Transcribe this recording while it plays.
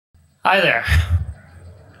Hi there.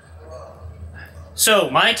 So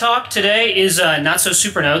my talk today is not so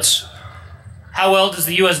super notes. How well does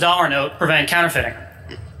the US dollar note prevent counterfeiting?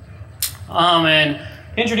 And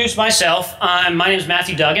to introduce myself, my name is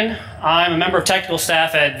Matthew Duggan. I'm a member of technical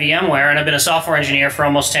staff at VMware, and I've been a software engineer for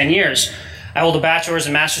almost 10 years. I hold a bachelor's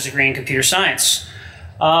and master's degree in computer science.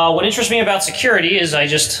 What interests me about security is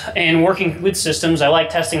in working with systems, I like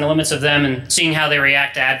testing the limits of them and seeing how they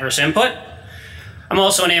react to adverse input. I'm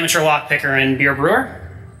also an amateur lockpicker and beer brewer.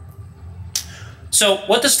 So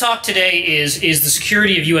what this talk today is the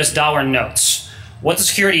security of US dollar notes. What the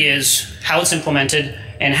security is, how it's implemented,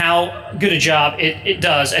 and how good a job it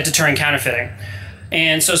does at deterring counterfeiting.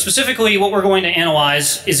 And so specifically what we're going to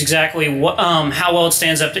analyze is exactly how well it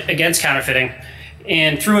stands up against counterfeiting.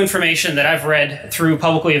 And through information that I've read through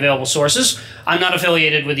publicly available sources. I'm not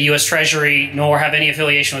affiliated with the US Treasury, nor have any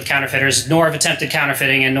affiliation with counterfeiters, nor have attempted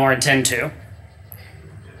counterfeiting, and nor intend to.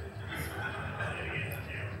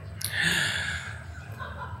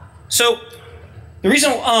 So the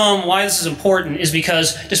reason why this is important is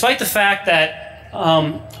because despite the fact that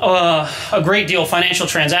a great deal of financial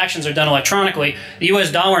transactions are done electronically, the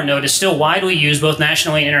US dollar note is still widely used both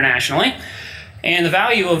nationally and internationally. And the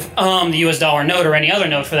value of the US dollar note, or any other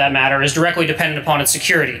note for that matter, is directly dependent upon its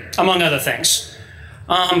security, among other things.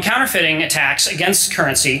 Counterfeiting attacks against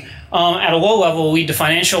currency at a low level will lead to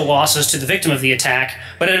financial losses to the victim of the attack,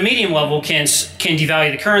 but at a medium level can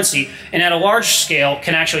devalue the currency, and at a large scale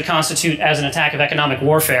can actually constitute as an attack of economic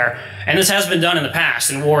warfare. And this has been done in the past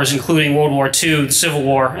in wars including World War II, the Civil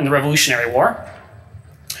War, and the Revolutionary War.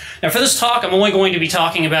 Now for this talk, I'm only going to be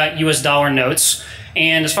talking about US dollar notes.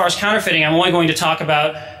 And as far as counterfeiting, I'm only going to talk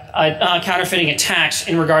about counterfeiting attacks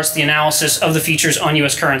in regards to the analysis of the features on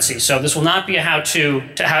US currency. So this will not be a how-to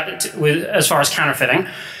as far as counterfeiting.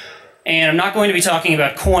 And I'm not going to be talking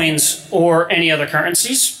about coins or any other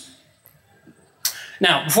currencies.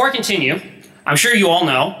 Now, before I continue, I'm sure you all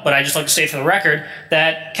know, but I'd just like to state for the record,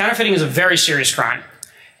 that counterfeiting is a very serious crime.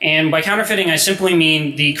 And by counterfeiting, I simply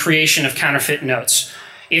mean the creation of counterfeit notes.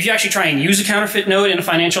 If you actually try and use a counterfeit note in a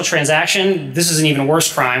financial transaction, this is an even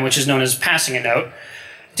worse crime, which is known as passing a note.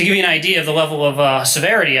 To give you an idea of the level of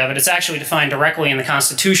severity of it, it's actually defined directly in the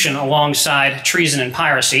Constitution alongside treason and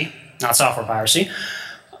piracy, not software piracy.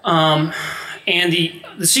 And the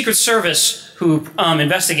Secret Service, who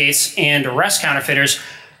investigates and arrests counterfeiters,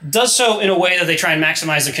 does so in a way that they try and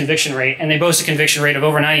maximize the conviction rate, and they boast a conviction rate of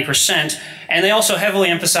over 90%, and they also heavily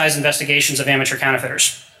emphasize investigations of amateur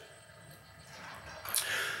counterfeiters.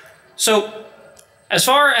 So, as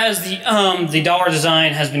far as the dollar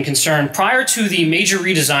design has been concerned, prior to the major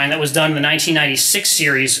redesign that was done in the 1996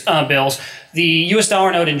 series bills, the US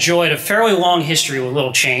dollar note enjoyed a fairly long history with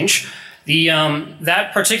little change.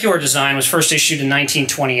 That particular design was first issued in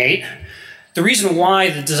 1928. The reason why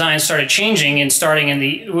the design started changing and starting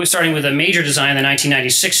with a major design in the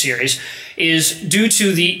 1996 series is due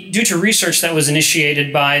to research that was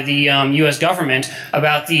initiated by the US government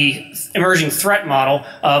about the emerging threat model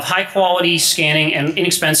of high quality scanning and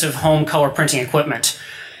inexpensive home color printing equipment,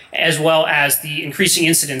 as well as the increasing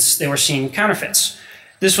incidence they were seeing counterfeits.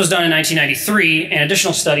 This was done in 1993, and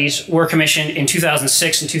additional studies were commissioned in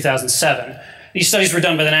 2006 and 2007. These studies were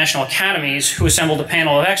done by the National Academies, who assembled a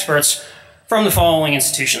panel of experts from the following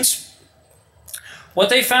institutions. What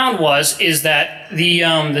they found is that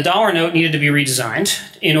the dollar note needed to be redesigned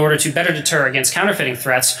in order to better deter against counterfeiting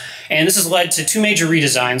threats, and this has led to two major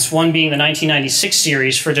redesigns, one being the 1996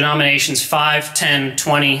 series for denominations 5, 10,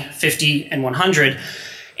 20, 50, and 100,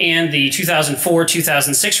 and the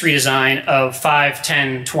 2004-2006 redesign of 5,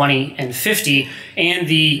 10, 20, and 50, and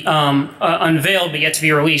the unveiled but yet to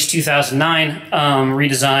be released 2009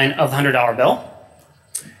 redesign of the $100 bill.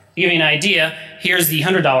 To give you an idea, here's the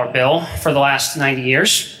 $100 bill for the last 90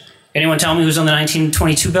 years. Anyone tell me who's on the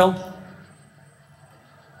 1922 bill?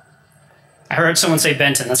 I heard someone say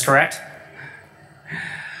Benton, that's correct.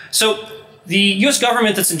 So the US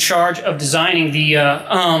government that's in charge of designing the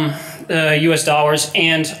US dollars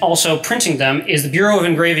and also printing them is the Bureau of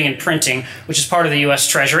Engraving and Printing, which is part of the US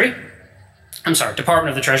Treasury. I'm sorry, Department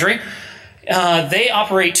of the Treasury. They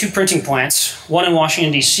operate two printing plants, one in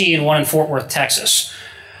Washington, D.C. and one in Fort Worth, Texas.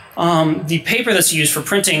 The paper that's used for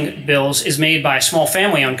printing bills is made by a small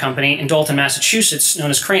family-owned company in Dalton, Massachusetts,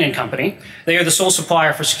 known as Crane & Company. They are the sole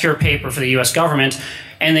supplier for secure paper for the U.S. government,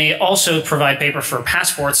 and they also provide paper for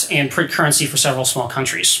passports and print currency for several small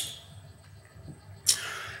countries.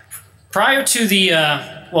 Prior to the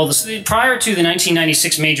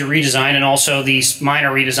 1996 major redesign and also the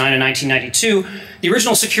minor redesign in 1992, the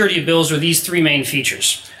original security of bills were these three main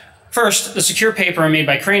features. First, the secure paper made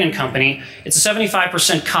by Crane & Company. It's a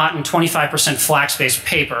 75% cotton, 25% flax-based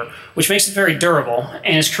paper, which makes it very durable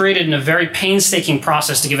and is created in a very painstaking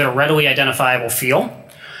process to give it a readily identifiable feel.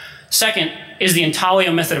 Second is the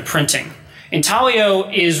intaglio method of printing. Intaglio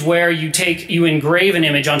is where you engrave an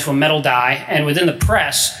image onto a metal die, and within the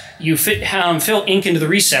press, you fill ink into the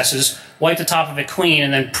recesses, wipe the top of it clean,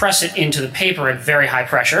 and then press it into the paper at very high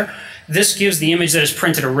pressure. This gives the image that is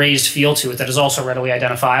printed a raised feel to it that is also readily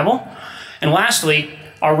identifiable. And lastly,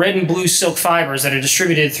 our red and blue silk fibers that are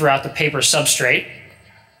distributed throughout the paper substrate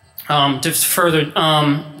to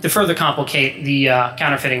further complicate the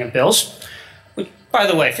counterfeiting of bills. By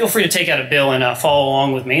the way, feel free to take out a bill and follow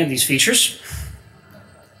along with me in these features.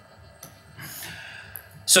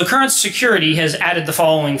 So current security has added the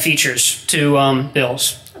following features to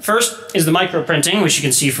bills. First is the microprinting, which you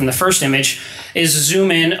can see from the first image, is a zoom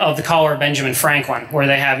in of the collar of Benjamin Franklin, where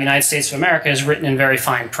they have United States of America is written in very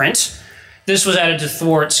fine print. This was added to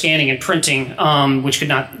thwart scanning and printing, which could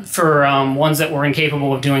not, for ones that were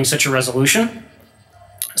incapable of doing such a resolution.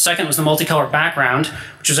 Second was the multicolor background,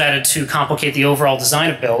 which was added to complicate the overall design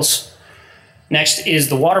of bills. Next is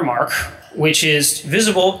the watermark, which is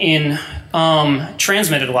visible in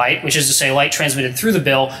transmitted light, which is to say light transmitted through the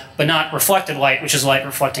bill, but not reflected light, which is light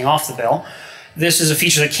reflecting off the bill. This is a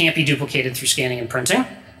feature that can't be duplicated through scanning and printing.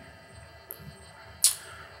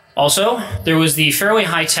 Also, there was the fairly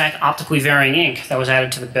high-tech optically varying ink that was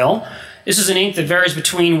added to the bill. This is an ink that varies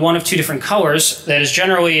between one of two different colors that is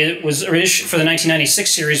generally, it was for the 1996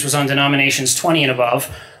 series was on denominations 20 and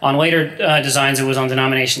above. On later designs it was on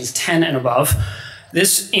denominations 10 and above.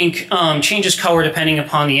 This ink changes color depending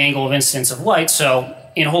upon the angle of incidence of light, so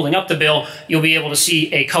in holding up the bill, you'll be able to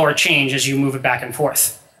see a color change as you move it back and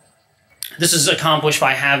forth. This is accomplished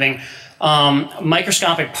by having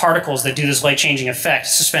microscopic particles that do this light-changing effect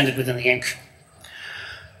suspended within the ink.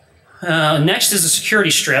 Next is the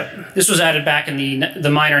security strip. This was added back in the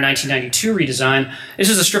minor 1992 redesign. This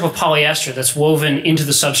is a strip of polyester that's woven into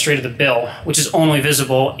the substrate of the bill, which is only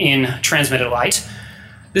visible in transmitted light.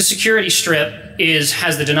 This security strip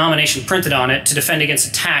has the denomination printed on it to defend against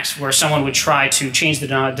attacks where someone would try to change the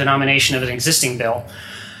denomination of an existing bill.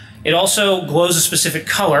 It also glows a specific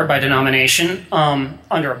color by denomination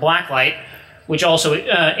under a black light, which also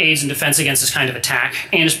aids in defense against this kind of attack,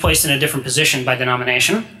 and is placed in a different position by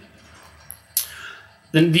denomination.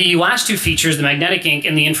 The last two features, the magnetic ink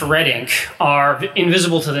and the infrared ink, are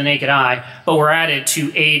invisible to the naked eye, but were added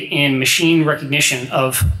to aid in machine recognition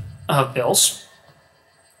of bills.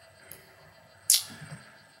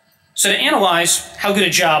 So to analyze how good a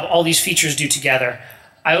job all these features do together,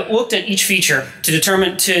 I looked at each feature to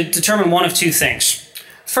determine one of two things.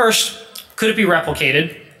 First, could it be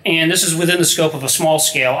replicated? And this is within the scope of a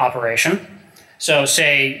small-scale operation. So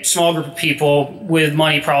say small group of people with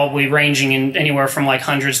money probably ranging in anywhere from like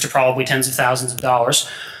hundreds to probably tens of thousands of dollars.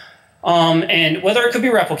 And whether it could be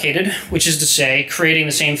replicated, which is to say creating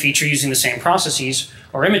the same feature using the same processes,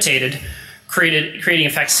 or imitated, creating a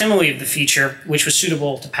facsimile of the feature which was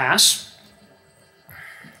suitable to pass.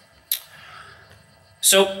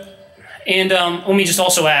 So, and let me just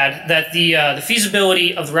also add that the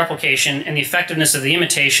feasibility of the replication and the effectiveness of the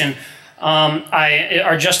imitation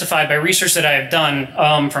are justified by research that I have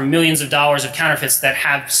done from millions of dollars of counterfeits that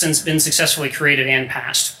have since been successfully created and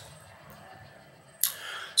passed.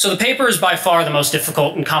 So the paper is by far the most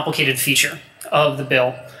difficult and complicated feature of the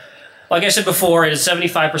bill. Like I said before, it is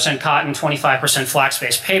 75% cotton, 25%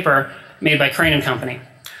 flax-based paper made by Crane & Company.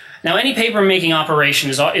 Now, any paper-making operation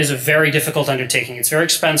is a very difficult undertaking. It's very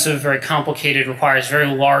expensive, very complicated, requires very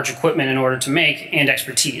large equipment in order to make, and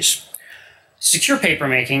expertise. Secure paper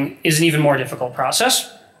making is an even more difficult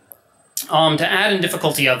process. To add in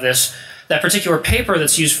difficulty of this, that particular paper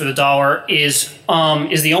that's used for the dollar is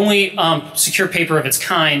the only secure paper of its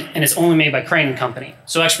kind, and it's only made by Crane & Company.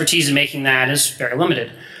 So expertise in making that is very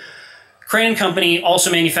limited. Crane & Company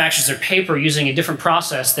also manufactures their paper using a different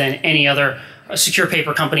process than any other secure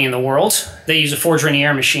paper company in the world. They use a forge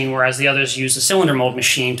Renier machine, whereas the others use a cylinder mold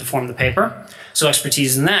machine to form the paper. So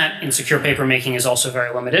expertise in that, in secure paper making, is also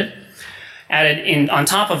very limited. Added in on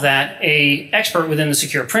top of that, an expert within the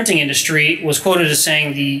secure printing industry was quoted as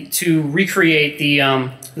saying to recreate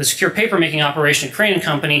the secure paper making operation at Crane &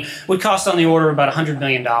 Company would cost on the order of about $100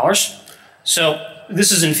 million. So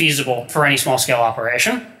this is infeasible for any small scale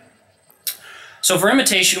operation. So for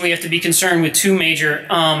imitation, we have to be concerned with two major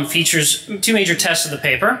tests of the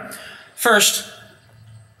paper. First,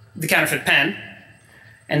 the counterfeit pen,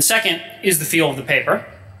 and second is the feel of the paper.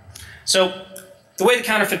 So the way the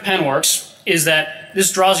counterfeit pen works is that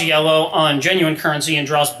this draws yellow on genuine currency and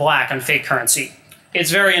draws black on fake currency.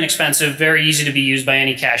 It's very inexpensive, very easy to be used by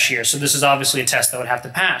any cashier, so this is obviously a test that would have to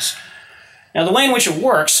pass. Now, the way in which it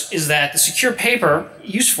works is that the secure paper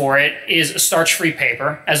used for it is a starch-free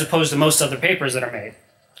paper, as opposed to most other papers that are made.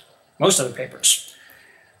 Most other papers.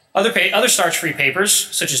 Other starch-free papers,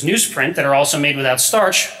 such as newsprint, that are also made without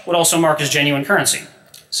starch, would also mark as genuine currency.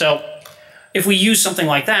 So, if we use something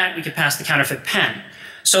like that, we could pass the counterfeit pen.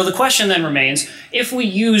 So the question then remains, if we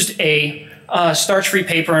used a starch-free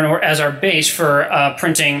paper as our base for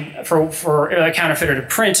printing, for a counterfeiter to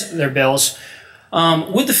print their bills,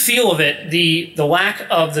 would the feel of it, the lack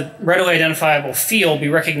of the readily identifiable feel, be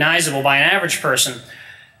recognizable by an average person?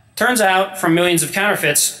 Turns out, from millions of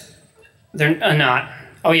counterfeits, they're not.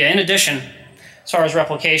 Oh yeah, in addition, as far as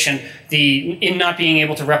replication, in not being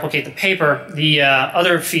able to replicate the paper, the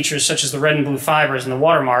other features such as the red and blue fibers and the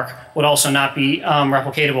watermark would also not be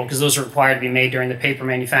replicatable, because those are required to be made during the paper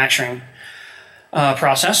manufacturing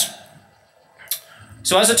process.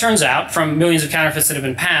 So as it turns out, from millions of counterfeits that have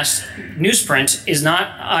been passed, newsprint is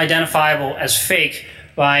not identifiable as fake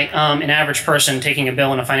by an average person taking a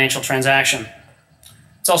bill in a financial transaction.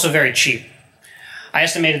 It's also very cheap. I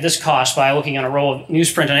estimated this cost by looking on a roll of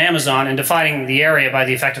newsprint on Amazon and dividing the area by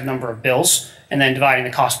the effective number of bills, and then dividing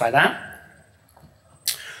the cost by that.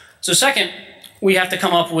 So second, we have to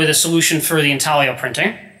come up with a solution for the intaglio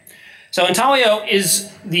printing. So intaglio is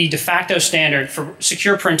the de facto standard for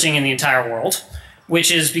secure printing in the entire world,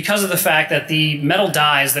 which is because of the fact that the metal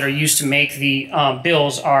dies that are used to make the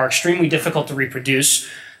bills are extremely difficult to reproduce.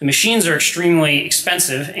 The machines are extremely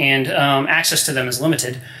expensive, and access to them is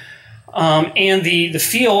limited. And the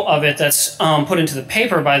feel of it that's put into the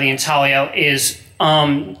paper by the intaglio is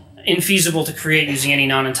infeasible to create using any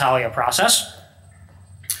non-intaglio process.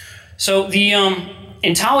 So the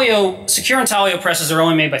secure intaglio presses are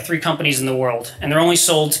only made by 3 companies in the world, and they're only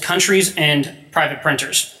sold to countries and private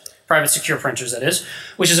printers. Private secure printers, that is,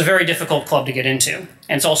 which is a very difficult club to get into.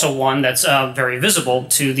 And it's also one that's very visible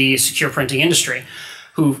to the secure printing industry,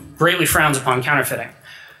 who greatly frowns upon counterfeiting.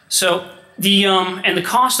 So and the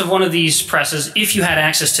cost of one of these presses, if you had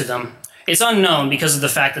access to them, it's unknown because of the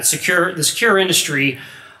fact that the secure industry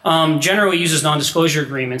generally uses non-disclosure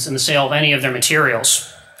agreements in the sale of any of their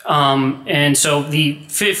materials. And so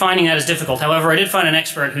finding that is difficult. However, I did find an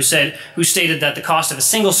expert who stated that the cost of a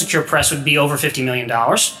single secure press would be over $50 million.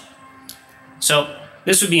 So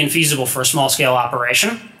this would be infeasible for a small-scale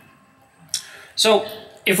operation. So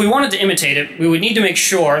if we wanted to imitate it, we would need to make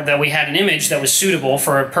sure that we had an image that was suitable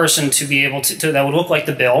for a person to be able to that would look like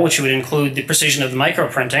the bill, which would include the precision of the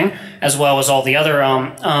microprinting, as well as all the other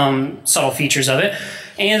subtle features of it.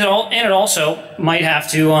 And it also might have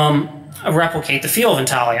to replicate the feel of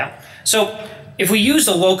intaglio. So if we used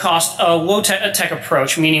a low-tech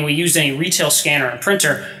approach, meaning we used any retail scanner and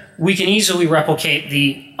printer, we can easily replicate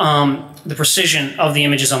the precision of the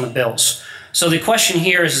images on the bills. So the question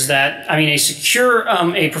here is that, I mean,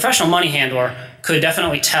 a professional money handler could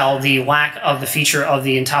definitely tell the lack of the feature of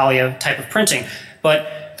the intaglio type of printing.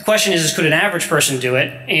 But the question is could an average person do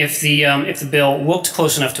it if the bill looked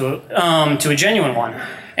close enough to a genuine one?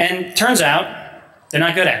 And it turns out they're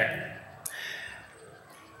not good at it.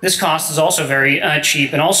 This cost is also very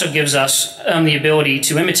cheap, and also gives us the ability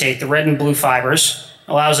to imitate the red and blue fibers,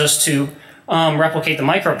 allows us to replicate the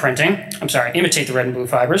microprinting, imitate the red and blue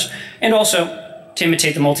fibers, and also to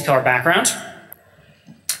imitate the multicolor background.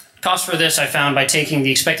 Cost for this I found by taking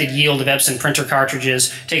the expected yield of Epson printer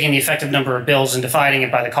cartridges, taking the effective number of bills, and dividing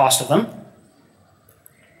it by the cost of them.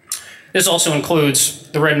 This also includes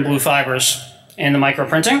the red and blue fibers and the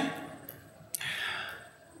microprinting.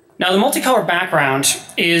 Now the multicolor background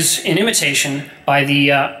is an imitation by the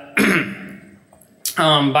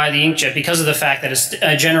inkjet because of the fact that it's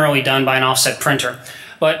generally done by an offset printer.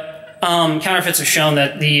 But counterfeits have shown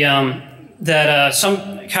that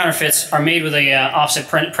some counterfeits are made with a offset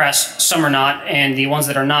print press, some are not, and the ones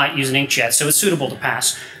that are not use an inkjet, so it's suitable to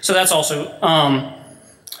pass. So that's also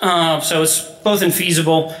so it's both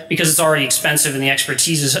infeasible because it's already expensive and the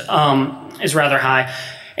expertise is rather high,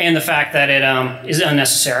 and the fact that it is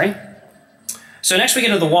unnecessary. So next we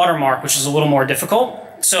get into the watermark, which is a little more difficult.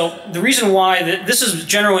 So the reason why this is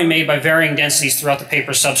generally made by varying densities throughout the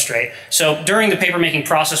paper substrate. So during the paper making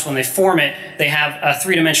process, when they form it, they have a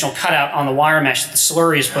 3-dimensional cutout on the wire mesh that the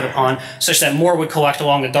slurry is put upon, such that more would collect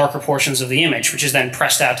along the darker portions of the image, which is then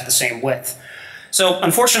pressed out to the same width. So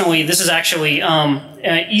unfortunately, this is actually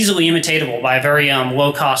easily imitatable by a very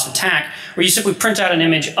low-cost attack, where you simply print out an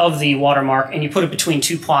image of the watermark and you put it between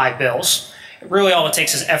 2-ply bills. Really all it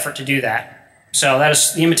takes is effort to do that. So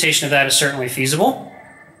the imitation of that is certainly feasible,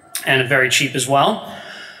 and very cheap as well.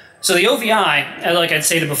 So the OVI, like I'd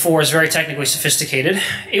stated before, is very technically sophisticated.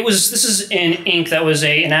 This is an ink that was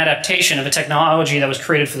an adaptation of a technology that was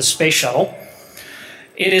created for the space shuttle.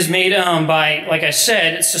 It is made by, like I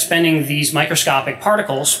said, it's suspending these microscopic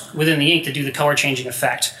particles within the ink to do the color changing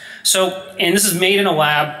effect. So, and this is made in a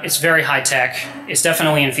lab. It's very high tech. It's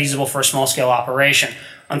definitely infeasible for a small scale operation.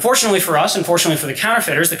 Unfortunately for us, unfortunately for the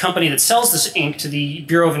counterfeiters, the company that sells this ink to the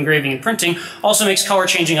Bureau of Engraving and Printing also makes color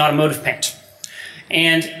changing automotive paint.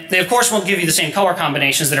 And they, of course, won't give you the same color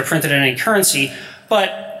combinations that are printed in any currency,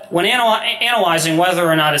 but when analyzing whether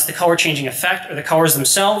or not it's the color-changing effect or the colors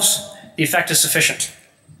themselves, the effect is sufficient.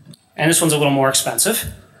 And this one's a little more expensive.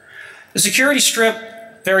 The security strip,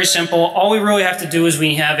 very simple. All we really have to do is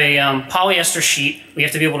we have a polyester sheet. We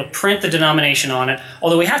have to be able to print the denomination on it,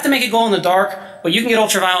 although we have to make it glow in the dark, but you can get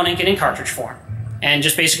ultraviolet ink in ink cartridge form. And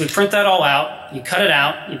just basically print that all out, you cut it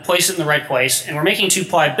out, you place it in the right place, and we're making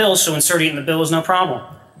 2-ply bills, so inserting it in the bill is no problem.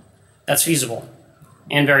 That's feasible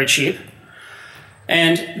and very cheap.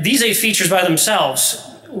 And these 8 features by themselves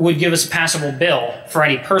would give us a passable bill for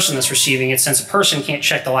any person that's receiving it, since a person can't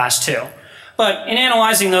check the last 2. But in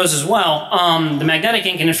analyzing those as well, the magnetic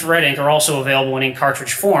ink and infrared ink are also available in ink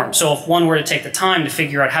cartridge form. So if one were to take the time to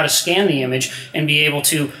figure out how to scan the image and be able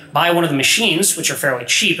to buy one of the machines, which are fairly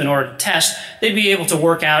cheap, in order to test, they'd be able to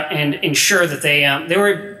work out and ensure that they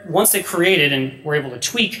were, once they created and were able to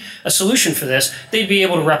tweak a solution for this, they'd be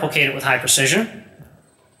able to replicate it with high precision.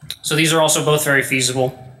 So these are also both very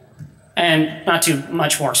feasible and not too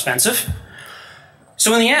much more expensive.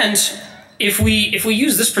 So in the end, if we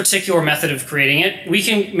use this particular method of creating it, we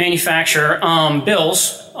can manufacture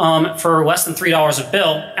bills for less than $3 a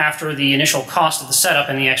bill after the initial cost of the setup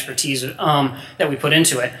and the expertise that we put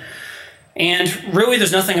into it. And really,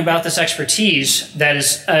 there's nothing about this expertise that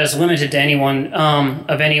is limited to anyone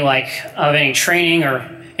of any training or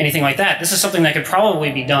anything like that. This is something that could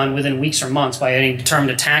probably be done within weeks or months by any determined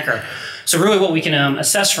attacker. So really what we can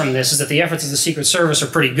assess from this is that the efforts of the Secret Service are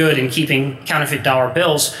pretty good in keeping counterfeit dollar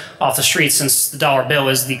bills off the streets, since the dollar bill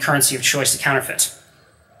is the currency of choice to counterfeit.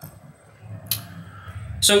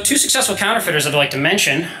 So 2 successful counterfeiters I'd like to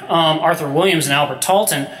mention, Arthur Williams and Albert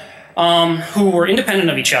Talton, who were independent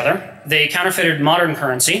of each other. They counterfeited modern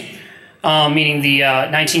currency, meaning the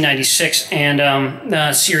 1996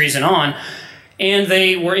 and series and on, and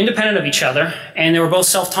they were independent of each other, and they were both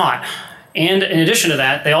self-taught. And in addition to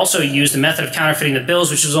that, they also used a method of counterfeiting the bills,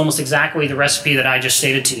 which was almost exactly the recipe that I just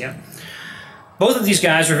stated to you. Both of these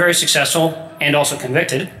guys were very successful and also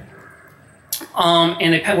convicted.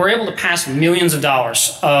 And they were able to pass millions of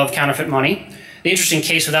dollars of counterfeit money. The interesting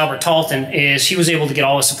case with Albert Talton is he was able to get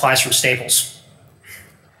all his supplies from Staples.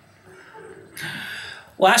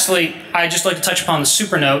 Lastly, I'd just like to touch upon the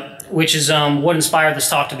supernote, which is what inspired this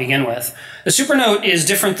talk to begin with. The supernote is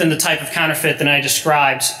different than the type of counterfeit that I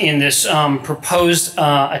described in this proposed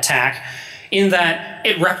attack, in that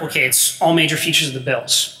it replicates all major features of the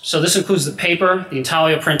bills. So this includes the paper, the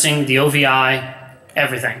intaglio printing, the OVI,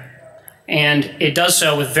 everything. And it does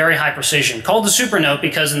so with very high precision. Called the supernote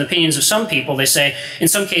because in the opinions of some people, they say in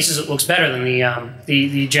some cases it looks better than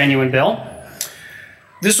the genuine bill.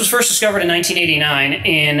 This was first discovered in 1989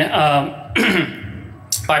 in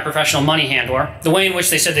by a professional money handler. The way in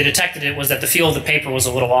which they said they detected it was that the feel of the paper was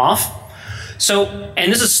a little off. So,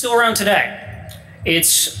 and this is still around today.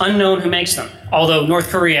 It's unknown who makes them, although North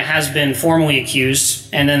Korea has been formally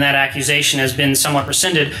accused, and then that accusation has been somewhat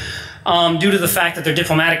rescinded due to the fact that their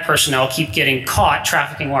diplomatic personnel keep getting caught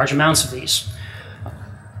trafficking large amounts of these.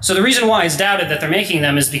 So the reason why it's doubted that they're making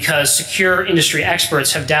them is because secure industry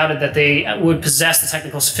experts have doubted that they would possess the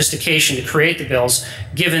technical sophistication to create the bills,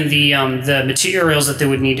 given the materials that they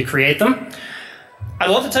would need to create them. I'd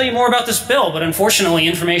love to tell you more about this bill, but unfortunately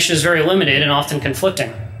information is very limited and often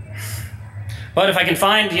conflicting. But if I can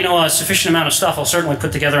find, a sufficient amount of stuff, I'll certainly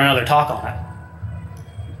put together another talk on it.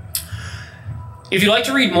 If you'd like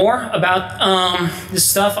to read more about this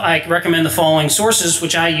stuff, I recommend the following sources,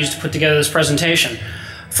 which I used to put together this presentation.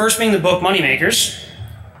 First being the book Moneymakers,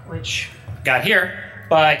 which I got here,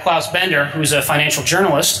 by Klaus Bender, who's a financial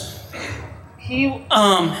journalist. He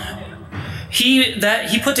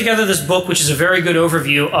put together this book, which is a very good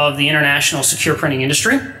overview of the international secure printing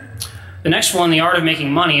industry. The next one, The Art of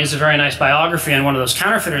Making Money, is a very nice biography on one of those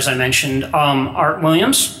counterfeiters I mentioned, Art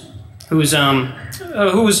Williams, who was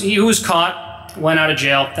caught, went out of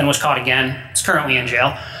jail, then was caught again. Is currently in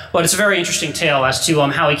jail. But it's a very interesting tale as to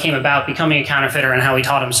how he came about becoming a counterfeiter and how he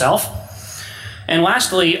taught himself. And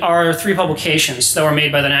lastly are 3 publications that were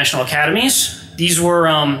made by the National Academies. These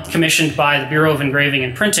were commissioned by the Bureau of Engraving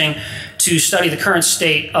and Printing to study the current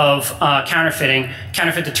state of counterfeiting,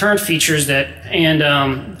 counterfeit deterrent features that, and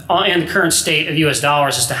the current state of U.S.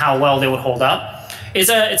 dollars as to how well they would hold up. It's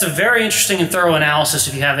a very interesting and thorough analysis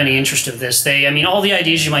if you have any interest of this. I mean, all the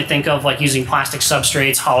ideas you might think of, like using plastic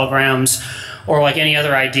substrates, holograms, or like any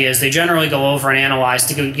other ideas, they generally go over and analyze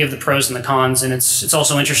to give the pros and the cons, and it's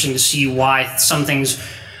also interesting to see why some things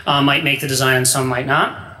might make the design and some might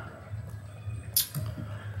not.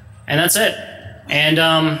 And that's it. And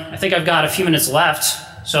I think I've got a few minutes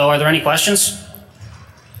left, so are there any questions?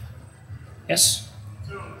 Yes?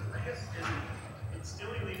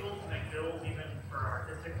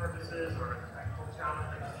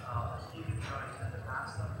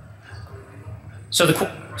 So the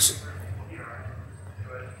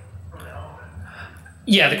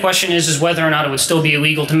question is whether or not it would still be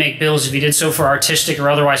illegal to make bills if you did so for artistic or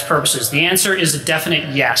otherwise purposes. The answer is a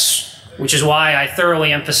definite yes, which is why I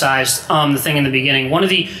thoroughly emphasized the thing in the beginning. One of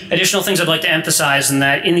the additional things I'd like to emphasize in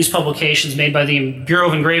that in these publications made by the Bureau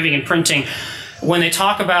of Engraving and Printing, when they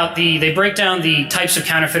talk about they break down the types of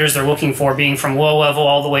counterfeiters they're looking for, being from low level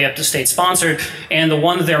all the way up to state sponsored, and the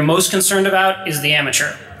one that they're most concerned about is the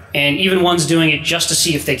amateur. And even ones doing it just to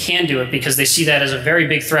see if they can do it, because they see that as a very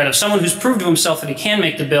big threat of someone who's proved to himself that he can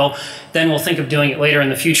make the bill, then will think of doing it later in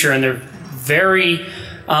the future. And they're very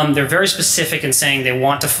specific in saying they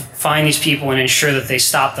want to find these people and ensure that they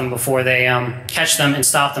stop them before they catch them and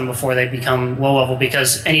stop them before they become low level,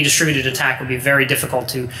 because any distributed attack would be very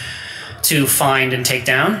difficult to find and take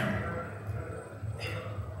down.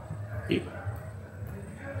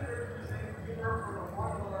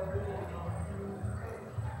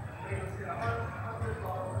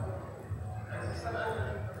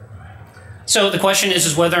 So the question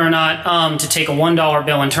is whether or not to take a $1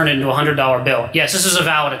 bill and turn it into a $100 bill. Yes, this is a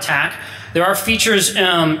valid attack. There are features,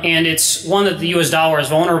 and it's one that the US dollar is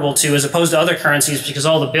vulnerable to as opposed to other currencies because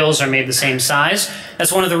all the bills are made the same size.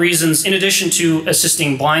 That's one of the reasons, in addition to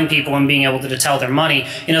assisting blind people in being able to tell their money,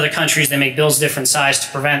 in other countries they make bills different size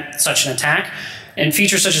to prevent such an attack. And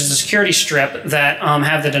features such as the security strip that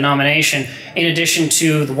have the denomination, in addition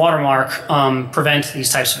to the watermark, prevent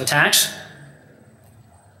these types of attacks.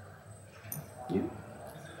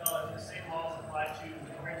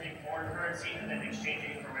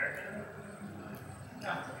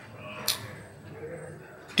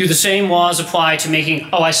 Do the same laws apply to making,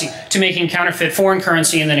 to making counterfeit foreign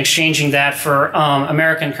currency and then exchanging that for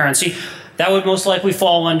American currency? That would most likely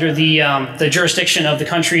fall under the jurisdiction of the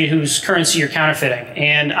country whose currency you're counterfeiting.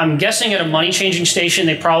 And I'm guessing at a money changing station,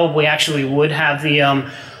 they probably actually would have the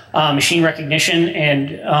machine recognition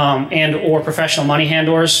and or professional money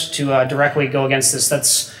handlers to directly go against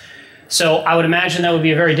this. So I would imagine that would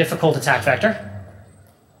be a very difficult attack vector.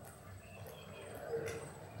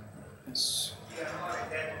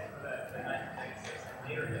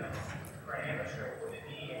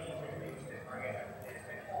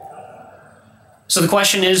 So the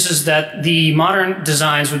question is that the modern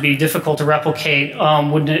designs would be difficult to replicate.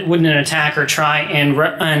 Wouldn't an attacker try and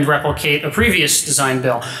replicate a previous design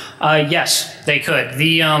bill? Yes, they could.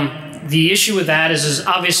 The issue with that is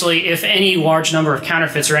obviously if any large number of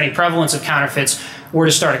counterfeits or any prevalence of counterfeits were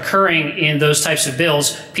to start occurring in those types of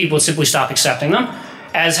bills, people would simply stop accepting them.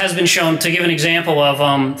 As has been shown, to give an example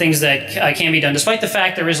of things that can be done, despite the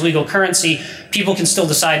fact there is legal currency, people can still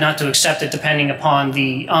decide not to accept it depending upon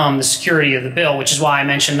the security of the bill, which is why I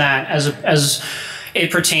mentioned that as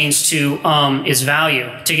it pertains to its value.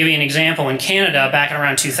 To give you an example, in Canada, back in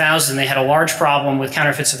around 2000, they had a large problem with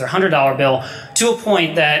counterfeits of their $100 bill to a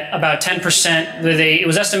point that about 10%, it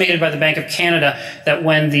was estimated by the Bank of Canada that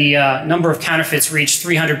when the number of counterfeits reached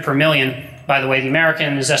 300 per million, by the way, the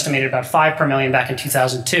American is estimated about 5 per million back in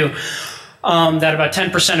 2002, that about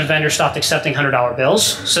 10% of vendors stopped accepting $100 bills.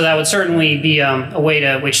 So that would certainly be a way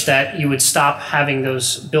to which that you would stop having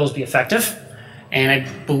those bills be effective. And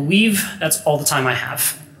I believe that's all the time I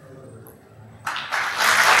have.